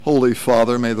Holy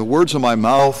Father, may the words of my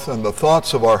mouth and the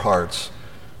thoughts of our hearts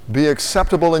be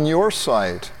acceptable in your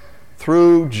sight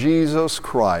through Jesus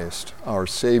Christ, our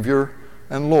Savior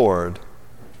and Lord.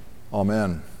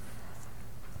 Amen.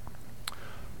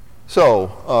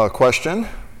 So, question.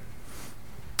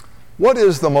 What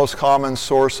is the most common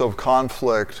source of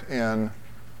conflict in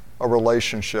a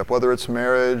relationship, whether it's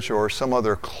marriage or some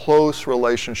other close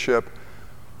relationship?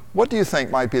 What do you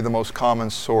think might be the most common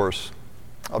source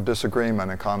of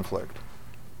disagreement and conflict?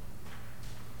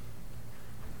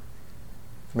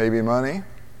 Maybe money,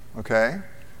 okay.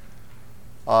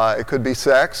 It could be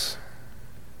sex.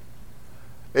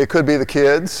 It could be the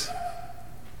kids.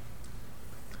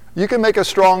 You can make a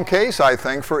strong case, I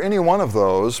think, for any one of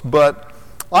those, but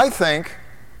I think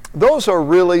those are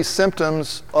really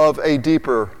symptoms of a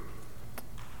deeper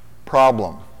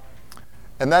problem.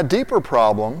 And that deeper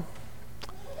problem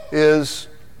is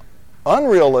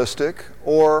unrealistic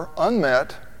or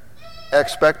unmet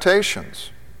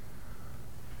expectations.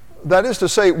 That is to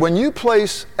say, when you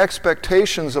place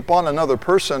expectations upon another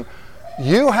person,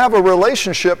 you have a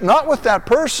relationship not with that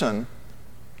person,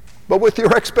 but with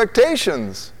your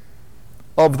expectations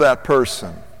of that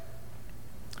person.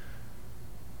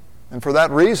 And for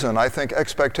that reason, I think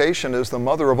expectation is the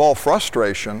mother of all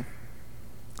frustration,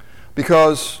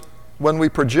 because when we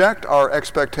project our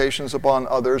expectations upon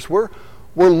others, we're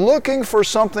looking for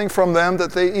something from them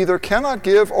that they either cannot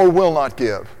give or will not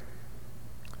give.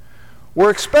 We're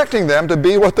expecting them to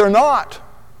be what they're not,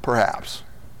 perhaps,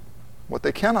 what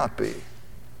they cannot be.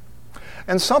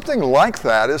 And something like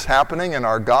that is happening in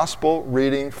our gospel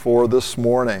reading for this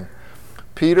morning.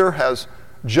 Peter has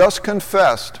just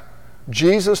confessed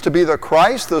Jesus to be the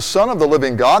Christ, the Son of the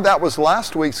living God. That was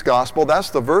last week's gospel. That's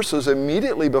the verses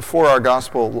immediately before our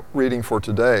gospel reading for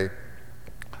today.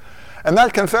 And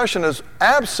that confession is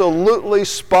absolutely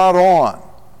spot on.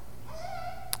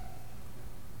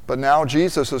 But now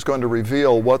Jesus is going to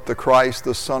reveal what the Christ,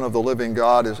 the Son of the living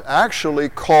God, is actually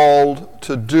called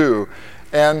to do.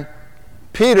 And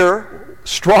Peter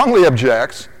strongly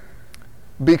objects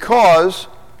because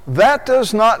that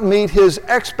does not meet his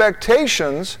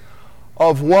expectations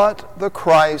of what the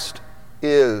Christ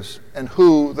is and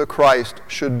who the Christ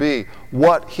should be,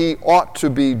 what he ought to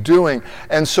be doing.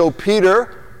 And so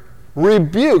Peter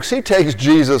rebukes. He takes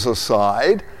Jesus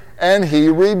aside and he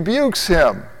rebukes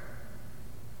him.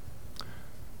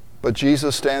 But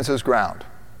Jesus stands his ground.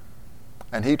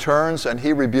 And he turns and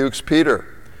he rebukes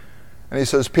Peter. And he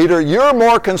says, Peter, you're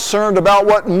more concerned about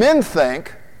what men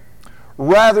think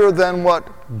rather than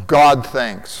what God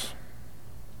thinks.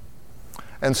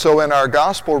 And so in our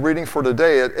gospel reading for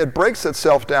today, it breaks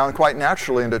itself down quite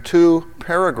naturally into two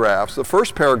paragraphs. The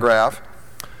first paragraph,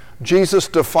 Jesus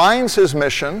defines his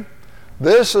mission.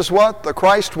 This is what the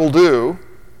Christ will do.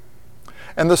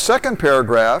 And the second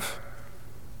paragraph,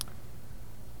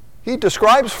 he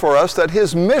describes for us that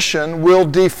his mission will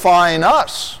define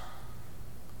us.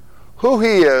 Who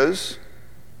he is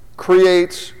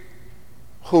creates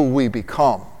who we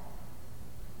become.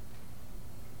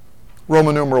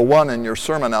 Roman numeral 1 in your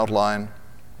sermon outline.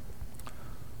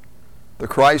 The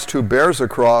Christ who bears a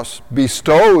cross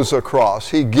bestows a cross.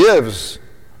 He gives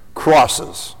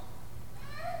crosses.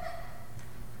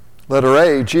 Letter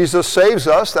A, Jesus saves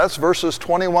us. That's verses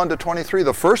 21 to 23,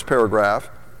 the first paragraph.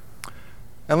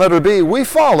 And letter B, we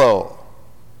follow.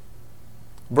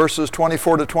 Verses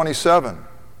 24 to 27.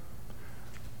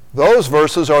 Those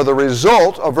verses are the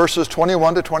result of verses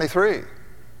 21 to 23.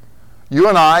 You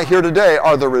and I here today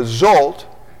are the result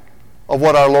of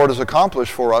what our Lord has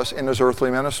accomplished for us in his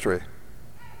earthly ministry.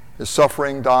 His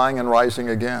suffering, dying, and rising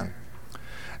again.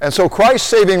 And so Christ's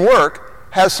saving work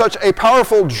has such a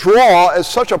powerful draw, as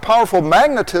such a powerful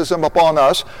magnetism upon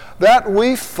us that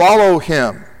we follow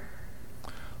him.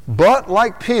 But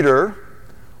like Peter,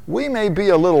 we may be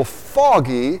a little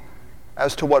foggy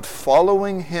as to what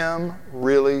following him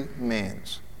really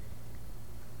means.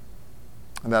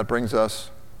 And that brings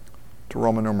us to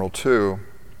Roman numeral 2.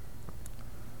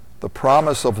 The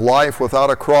promise of life without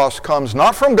a cross comes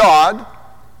not from God,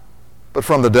 but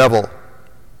from the devil.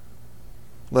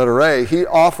 Letter A,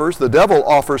 the devil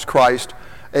offers Christ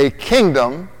a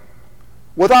kingdom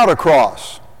without a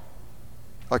cross.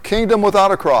 A kingdom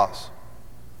without a cross.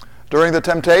 During the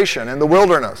temptation in the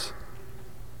wilderness,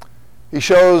 he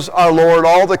shows our Lord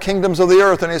all the kingdoms of the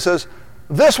earth, and he says,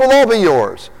 this will all be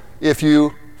yours if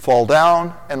you fall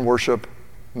down and worship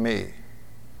me.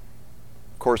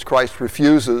 Of course, Christ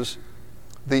refuses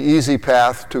the easy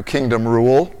path to kingdom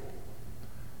rule.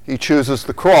 He chooses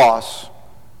the cross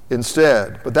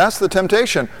instead. But that's the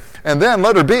temptation. And then,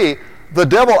 letter B, the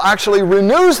devil actually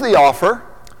renews the offer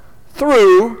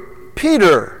through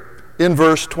Peter in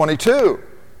verse 22.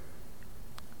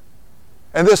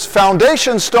 And this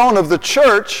foundation stone of the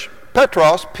church,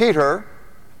 Petros, Peter,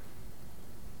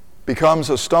 becomes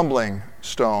a stumbling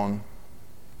stone,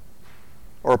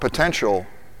 or a potential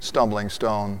stumbling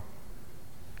stone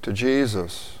to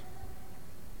Jesus.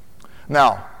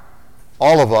 Now,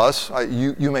 all of us,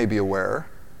 you may be aware,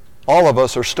 all of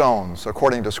us are stones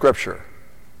according to Scripture.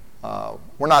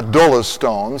 We're not dull as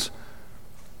stones,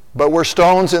 but we're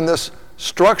stones in this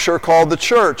structure called the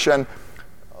church. And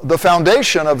the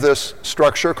foundation of this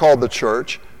structure called the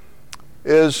church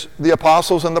is the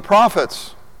apostles and the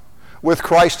prophets, with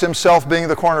Christ himself being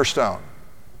the cornerstone.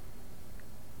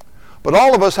 But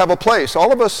all of us have a place.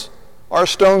 All of us are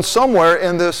stones somewhere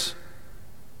in this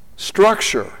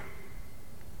structure.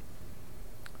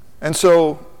 And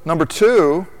so, number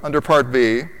 2, under part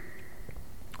B,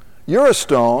 you're a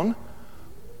stone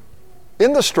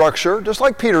in the structure, just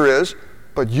like Peter is,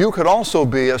 but you could also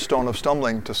be a stone of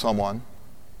stumbling to someone.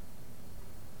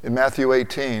 In Matthew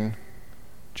 18,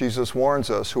 Jesus warns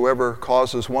us, whoever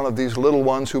causes one of these little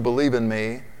ones who believe in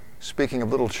me, speaking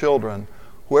of little children,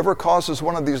 whoever causes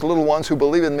one of these little ones who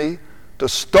believe in me to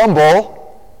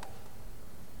stumble,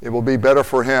 it will be better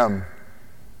for him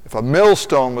if a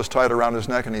millstone was tied around his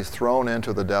neck and he's thrown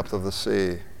into the depth of the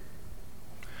sea.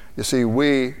 You see,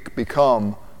 we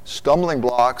become stumbling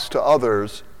blocks to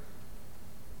others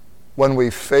when we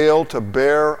fail to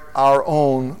bear our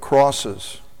own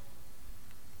crosses.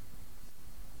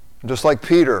 Just like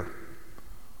Peter,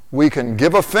 we can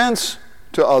give offense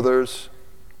to others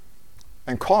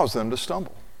and cause them to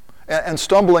stumble. And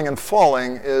stumbling and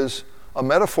falling is a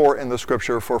metaphor in the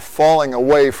Scripture for falling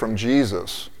away from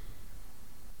Jesus.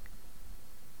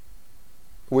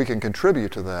 We can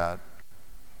contribute to that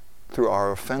through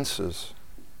our offenses.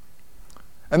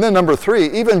 And then number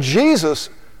 3, even Jesus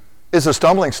is a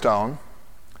stumbling stone.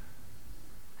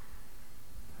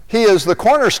 He is the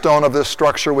cornerstone of this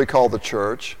structure we call the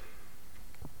church.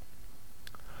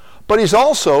 But he's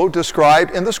also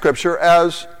described in the Scripture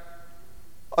as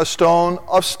a stone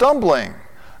of stumbling.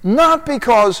 Not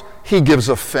because he gives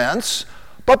offense,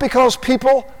 but because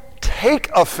people take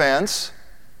offense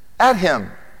at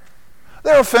him.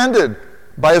 They're offended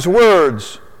by his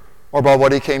words or by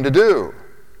what he came to do.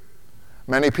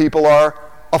 Many people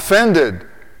are offended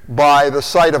by the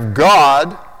sight of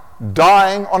God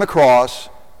dying on a cross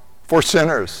for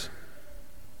sinners.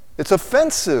 It's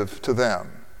offensive to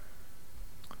them.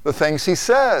 The things he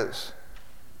says,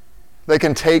 they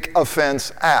can take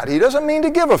offense at. He doesn't mean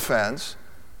to give offense,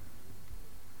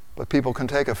 but people can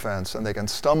take offense and they can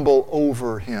stumble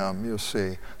over him, you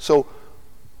see. So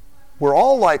we're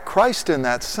all like Christ in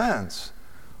that sense.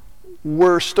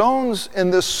 We're stones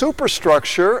in this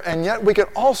superstructure, and yet we can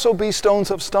also be stones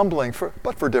of stumbling,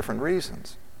 but for different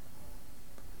reasons.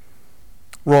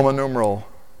 Roman numeral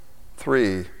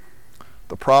 3,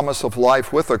 the promise of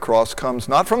life with a cross comes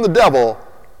not from the devil,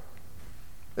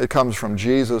 it comes from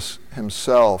Jesus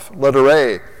himself. Letter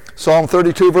A, Psalm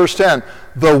 32, verse 10.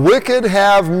 The wicked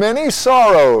have many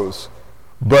sorrows,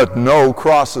 but no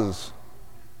crosses.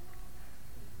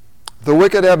 The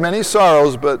wicked have many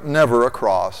sorrows, but never a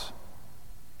cross.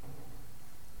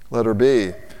 Letter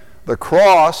B, the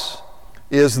cross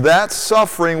is that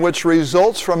suffering which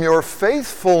results from your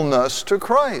faithfulness to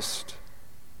Christ.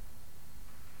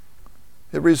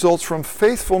 It results from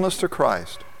faithfulness to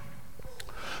Christ.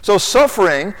 So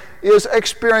suffering is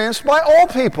experienced by all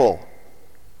people.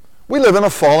 We live in a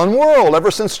fallen world ever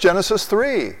since Genesis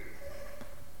 3.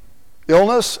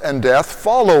 Illness and death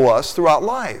follow us throughout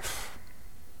life.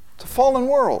 It's a fallen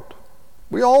world.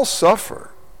 We all suffer.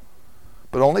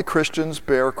 But only Christians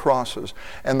bear crosses.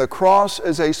 And the cross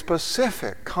is a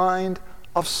specific kind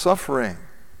of suffering.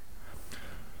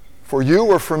 For you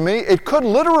or for me, it could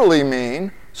literally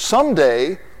mean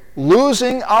someday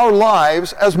losing our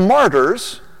lives as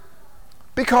martyrs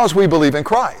because we believe in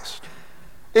Christ.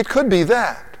 It could be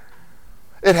that.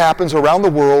 It happens around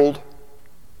the world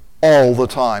all the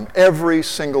time, every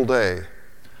single day.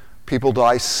 People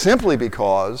die simply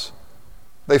because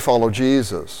they follow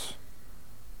Jesus.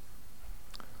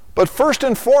 But first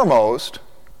and foremost,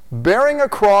 bearing a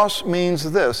cross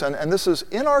means this, and this is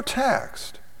in our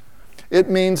text. It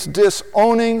means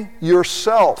disowning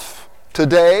yourself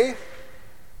today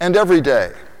and every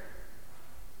day.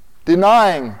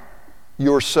 Denying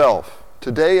yourself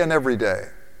today and every day.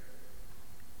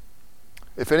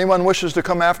 If anyone wishes to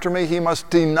come after me, he must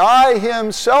deny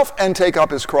himself and take up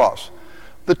his cross.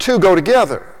 The two go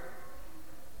together.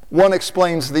 One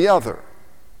explains the other.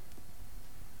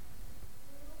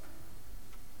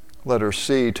 Letter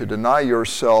C, to deny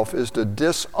yourself is to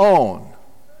disown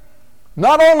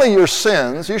not only your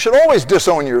sins, you should always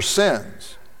disown your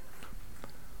sins,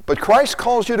 but Christ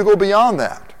calls you to go beyond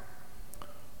that.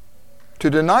 To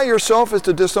deny yourself is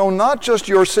to disown not just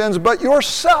your sins, but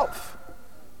yourself,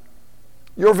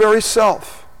 your very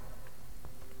self.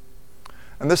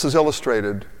 And this is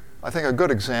illustrated, I think a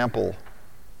good example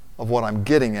of what I'm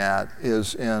getting at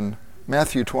is in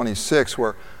Matthew 26,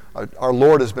 where our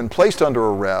Lord has been placed under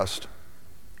arrest,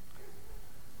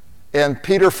 and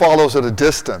Peter follows at a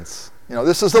distance. You know,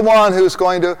 this is the one who's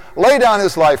going to lay down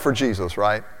his life for Jesus,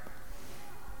 right?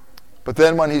 But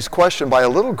then when he's questioned by a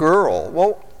little girl,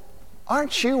 well,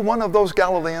 aren't you one of those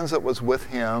Galileans that was with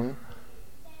him?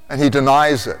 And he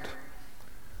denies it.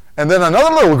 And then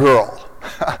another little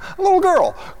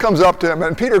girl comes up to him,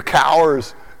 and Peter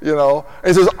cowers, you know, and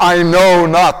he says, I know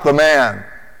not the man.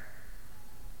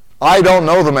 I don't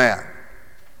know the man.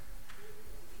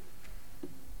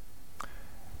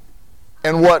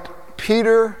 And what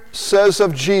Peter says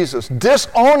of Jesus,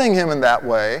 disowning him in that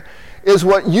way, is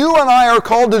what you and I are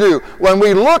called to do. When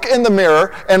we look in the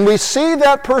mirror and we see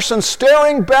that person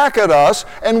staring back at us,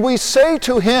 and we say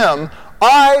to him,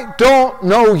 I don't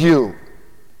know you.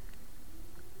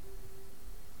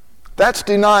 That's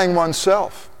denying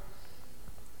oneself.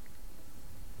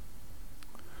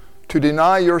 To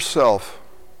deny yourself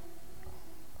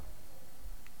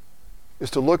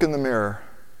is to look in the mirror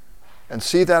and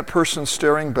see that person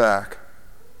staring back.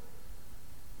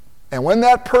 And when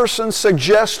that person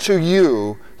suggests to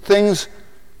you things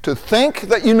to think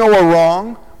that you know are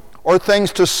wrong, or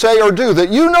things to say or do that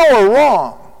you know are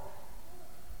wrong,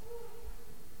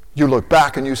 you look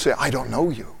back and you say, I don't know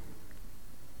you.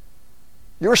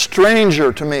 You're a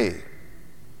stranger to me.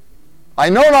 I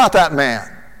know not that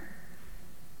man.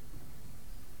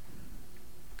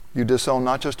 You disown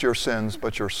not just your sins,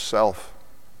 but yourself.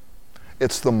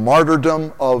 It's the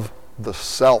martyrdom of the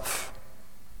self.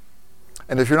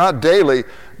 And if you're not daily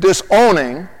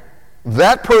disowning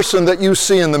that person that you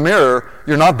see in the mirror,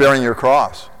 you're not bearing your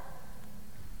cross.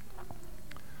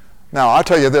 Now, I'll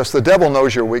tell you this, the devil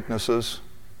knows your weaknesses.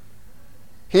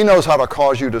 He knows how to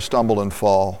cause you to stumble and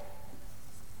fall.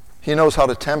 He knows how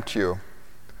to tempt you.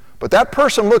 But that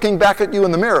person looking back at you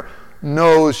in the mirror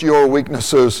knows your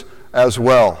weaknesses as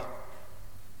well.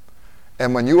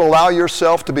 And when you allow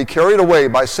yourself to be carried away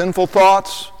by sinful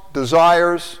thoughts,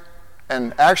 desires,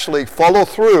 and actually follow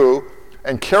through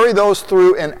and carry those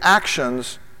through in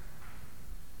actions,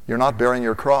 you're not bearing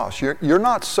your cross. You're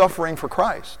not suffering for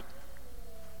Christ.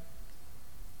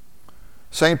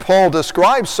 St. Paul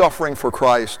describes suffering for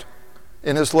Christ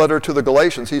in his letter to the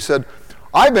Galatians. He said,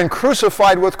 I've been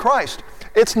crucified with Christ.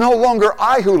 It's no longer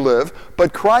I who live,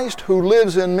 but Christ who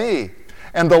lives in me.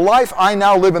 And the life I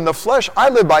now live in the flesh, I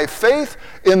live by faith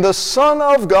in the Son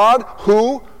of God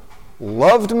who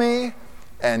loved me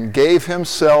and gave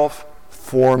himself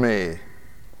for me.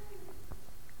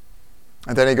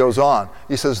 And then he goes on.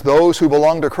 He says, those who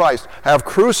belong to Christ have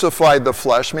crucified the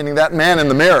flesh, meaning that man in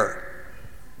the mirror.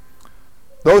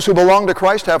 Those who belong to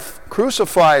Christ have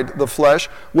crucified the flesh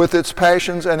with its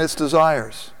passions and its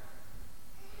desires.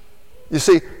 You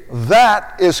see,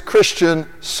 that is Christian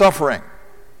suffering.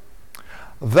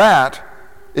 That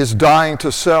is dying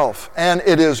to self. And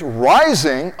it is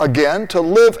rising again to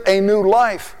live a new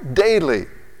life daily.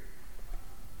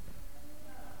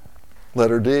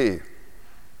 Letter D.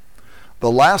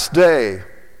 The last day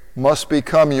must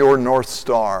become your North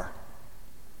Star.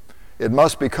 It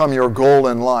must become your goal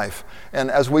in life.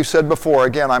 And as we've said before,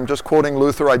 again, I'm just quoting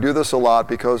Luther. I do this a lot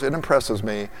because it impresses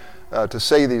me to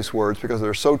say these words because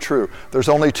they're so true. There's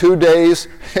only 2 days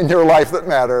in your life that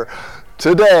matter.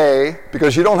 Today,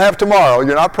 because you don't have tomorrow.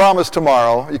 You're not promised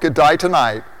tomorrow. You could die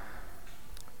tonight.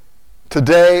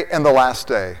 Today and the last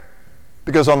day.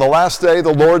 Because on the last day,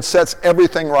 the Lord sets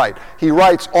everything right. He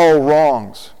rights all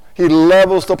wrongs. He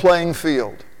levels the playing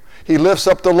field. He lifts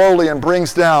up the lowly and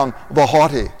brings down the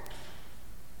haughty.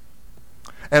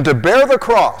 And to bear the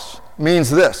cross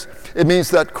means this. It means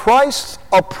that Christ's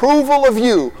approval of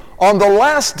you on the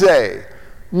last day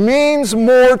means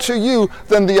more to you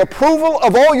than the approval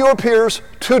of all your peers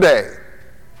today.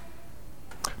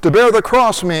 To bear the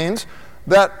cross means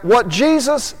that what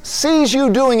Jesus sees you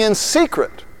doing in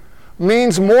secret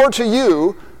means more to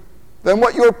you than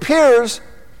what your peers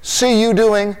see you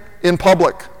doing in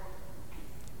public.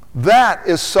 That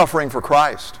is suffering for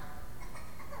Christ.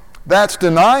 That's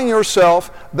denying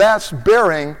yourself. That's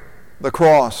bearing the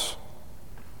cross.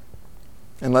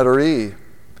 In letter E,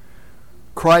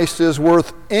 Christ is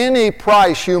worth any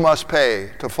price you must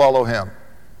pay to follow him.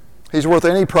 He's worth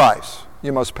any price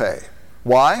you must pay.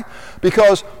 Why?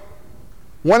 Because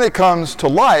when it comes to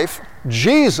life,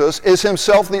 Jesus is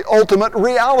himself the ultimate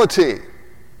reality.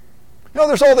 You know,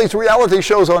 there's all these reality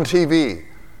shows on TV.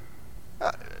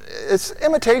 It's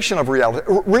imitation of reality.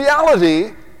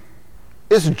 Reality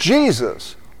is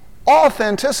Jesus.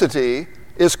 Authenticity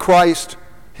is Christ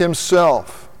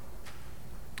himself.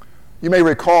 You may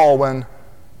recall when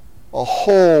a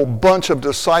whole bunch of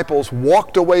disciples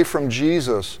walked away from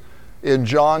Jesus in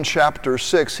John chapter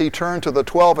 6. He turned to the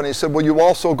 12 and he said, will you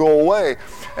also go away?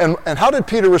 And how did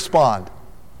Peter respond?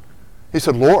 He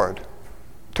said, Lord,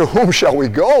 to whom shall we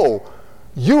go?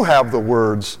 You have the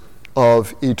words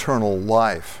of eternal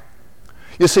life.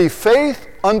 You see, faith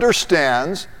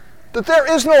understands that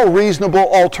there is no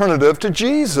reasonable alternative to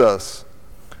Jesus.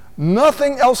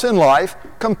 Nothing else in life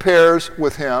compares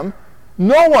with him.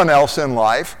 No one else in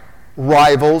life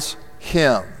rivals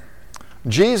him.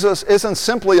 Jesus isn't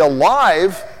simply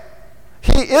alive,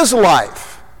 he is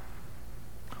life.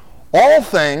 All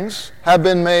things have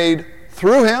been made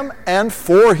through him and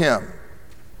for him.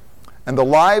 And the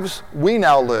lives we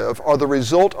now live are the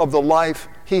result of the life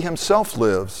he himself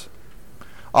lives.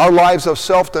 Our lives of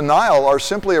self-denial are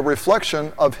simply a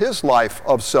reflection of his life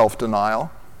of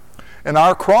self-denial. And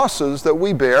our crosses that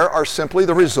we bear are simply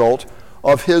the result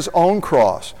of his own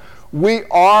cross. We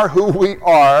are who we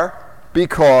are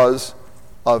because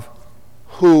of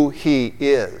who he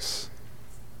is.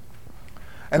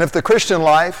 And if the Christian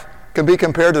life can be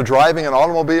compared to driving an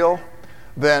automobile,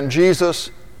 then Jesus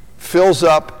fills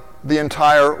up the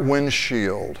entire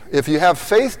windshield. If you have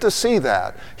faith to see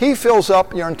that, he fills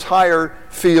up your entire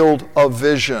field of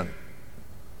vision.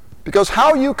 Because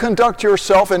how you conduct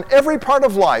yourself in every part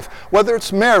of life, whether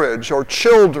it's marriage or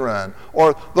children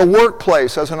or the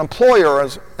workplace as an employer or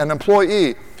as an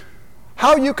employee,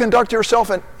 how you conduct yourself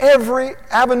in every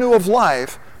avenue of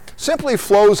life simply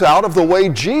flows out of the way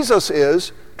Jesus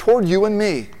is toward you and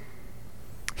me.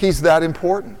 He's that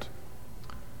important.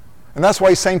 And that's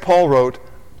why St. Paul wrote,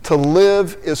 to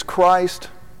live is Christ,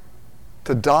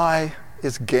 to die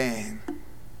is gain.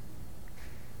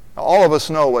 Now, all of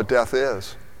us know what death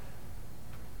is.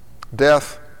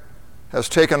 Death has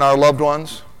taken our loved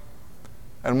ones,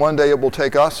 and one day it will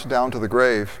take us down to the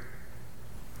grave.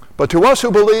 But to us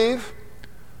who believe,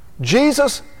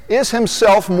 Jesus is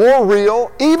himself more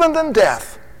real even than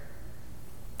death.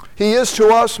 He is to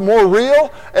us more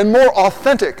real and more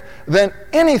authentic than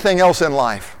anything else in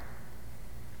life.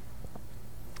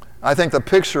 I think the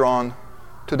picture on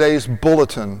today's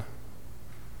bulletin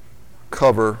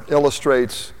cover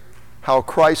illustrates how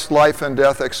Christ's life and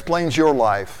death explains your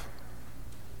life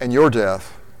and your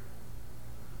death.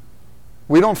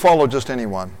 We don't follow just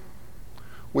anyone.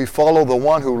 We follow the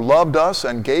one who loved us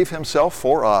and gave himself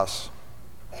for us.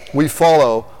 We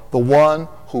follow the one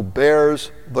who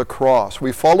bears the cross.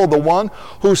 We follow the one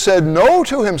who said no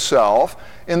to himself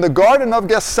in the Garden of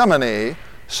Gethsemane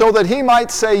so that he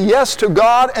might say yes to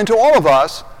God and to all of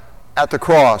us at the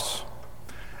cross.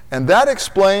 And that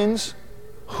explains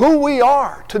who we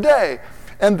are today.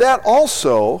 And that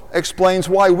also explains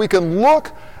why we can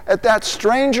look at that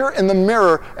stranger in the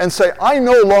mirror and say, I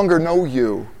no longer know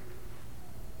you,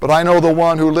 but I know the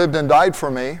one who lived and died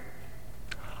for me.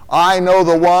 I know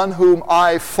the one whom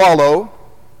I follow,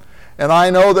 and I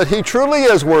know that he truly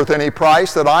is worth any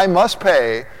price that I must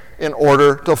pay in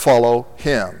order to follow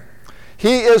him.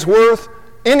 He is worth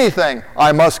anything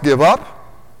I must give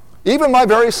up, even my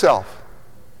very self,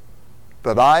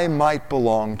 that I might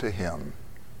belong to him.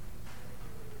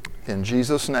 In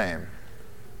Jesus' name,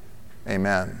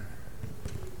 amen.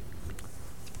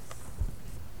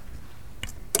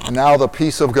 And now the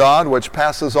peace of God, which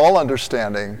passes all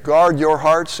understanding, guard your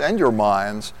hearts and your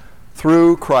minds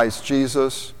through Christ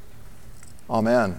Jesus. Amen.